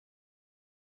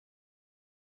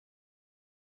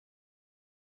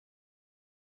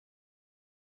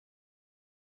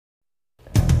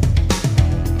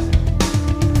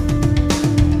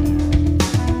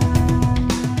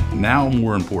Now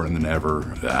more important than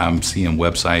ever, I'm seeing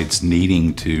websites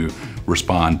needing to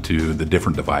respond to the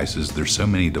different devices. There's so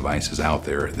many devices out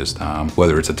there at this time,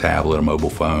 whether it's a tablet, a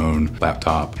mobile phone,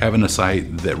 laptop. Having a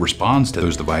site that responds to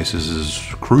those devices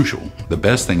is crucial. The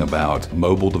best thing about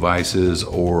mobile devices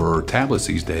or tablets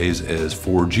these days is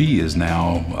 4G is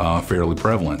now fairly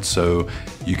prevalent. So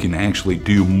you can actually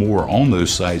do more on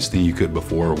those sites than you could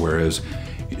before, whereas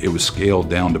it was scaled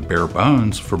down to bare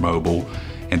bones for mobile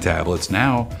and tablets.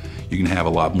 Now you can have a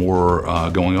lot more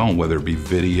going on, whether it be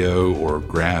video or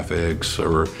graphics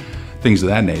or things of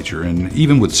that nature. And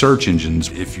even with search engines,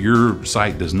 if your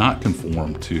site does not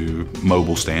conform to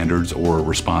mobile standards or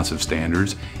responsive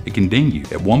standards, it can ding you.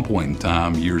 At one point in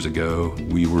time, years ago,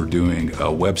 we were doing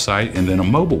a website and then a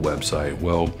mobile website.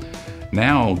 Well,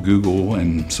 now Google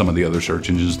and some of the other search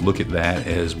engines look at that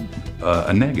as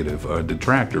a negative, a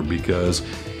detractor, because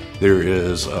there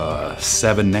is a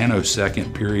 7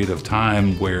 nanosecond period of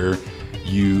time where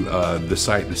the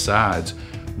site decides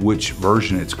which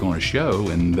version it's going to show,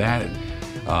 and that,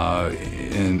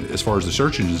 and as far as the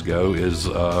search engines go, is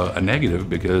a negative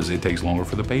because it takes longer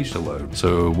for the page to load.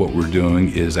 So what we're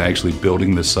doing is actually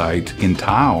building the site in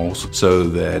tiles so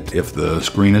that if the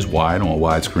screen is wide on a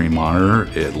widescreen monitor,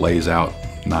 it lays out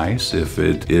nice. If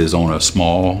it is on a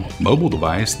small mobile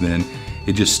device, then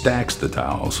it just stacks the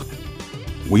tiles.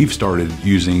 We've started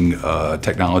using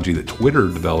technology that Twitter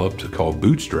developed called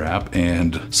Bootstrap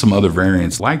and some other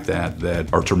variants like that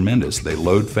that are tremendous. They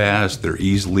load fast, they're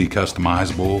easily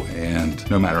customizable, and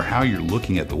no matter how you're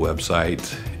looking at the website,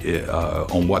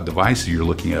 on what devices you're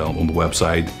looking at on the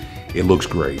website, it looks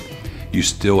great. You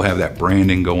still have that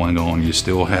branding going on, you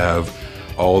still have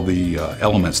all the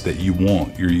elements that you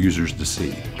want your users to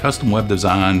see. Custom web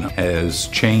design has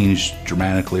changed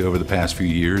dramatically over the past few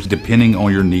years. Depending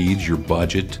on your needs, your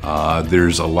budget,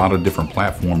 there's a lot of different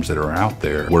platforms that are out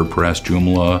there. WordPress,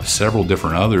 Joomla, several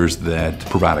different others that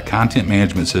provide a content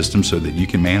management system so that you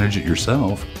can manage it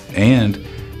yourself, and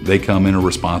they come in a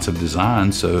responsive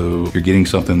design, so you're getting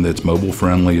something that's mobile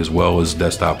friendly as well as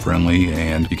desktop friendly,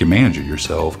 and you can manage it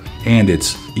yourself, and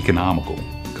it's economical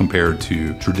compared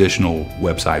to traditional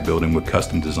website building with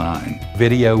custom design.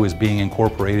 Video is being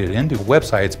incorporated into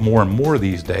websites more and more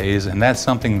these days, and that's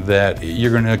something that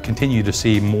you're going to continue to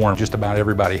see more. Just about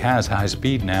everybody has high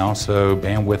speed now, so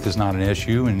bandwidth is not an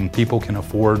issue, and people can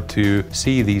afford to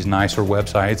see these nicer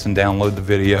websites and download the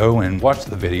video and watch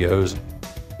the videos.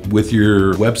 With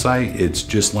your website, it's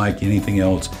just like anything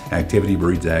else. Activity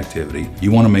breeds activity.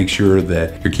 You want to make sure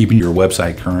that you're keeping your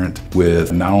website current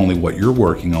with not only what you're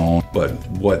working on, but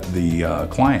what the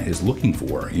client is looking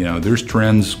for. You know, there's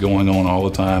trends going on all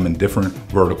the time in different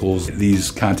verticals. These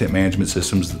content management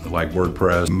systems like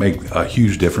WordPress make a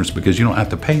huge difference because you don't have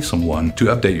to pay someone to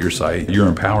update your site. You're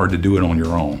empowered to do it on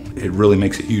your own. It really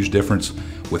makes a huge difference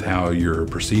with how you're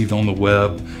perceived on the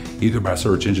web, either by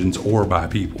search engines or by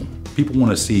people. People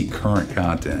want to see current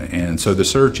content, and so the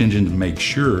search engines make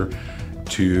sure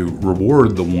to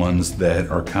reward the ones that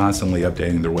are constantly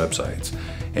updating their websites.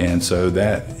 And so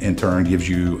that in turn gives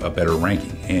you a better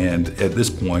ranking. And at this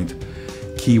point,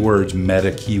 keywords,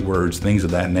 meta keywords, things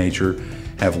of that nature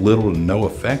have little to no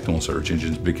effect on search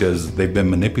engines because they've been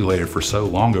manipulated for so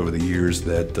long over the years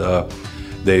that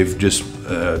they've just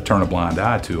turned a blind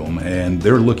eye to them, and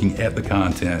they're looking at the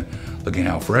content, looking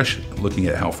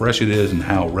at how fresh it is and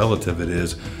how relative it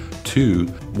is to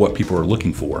what people are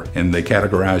looking for, and they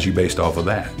categorize you based off of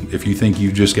that. If you think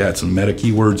you've just got some meta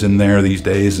keywords in there these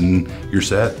days and you're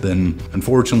set, then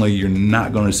unfortunately you're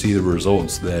not going to see the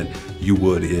results that you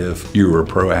would if you were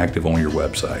proactive on your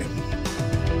website.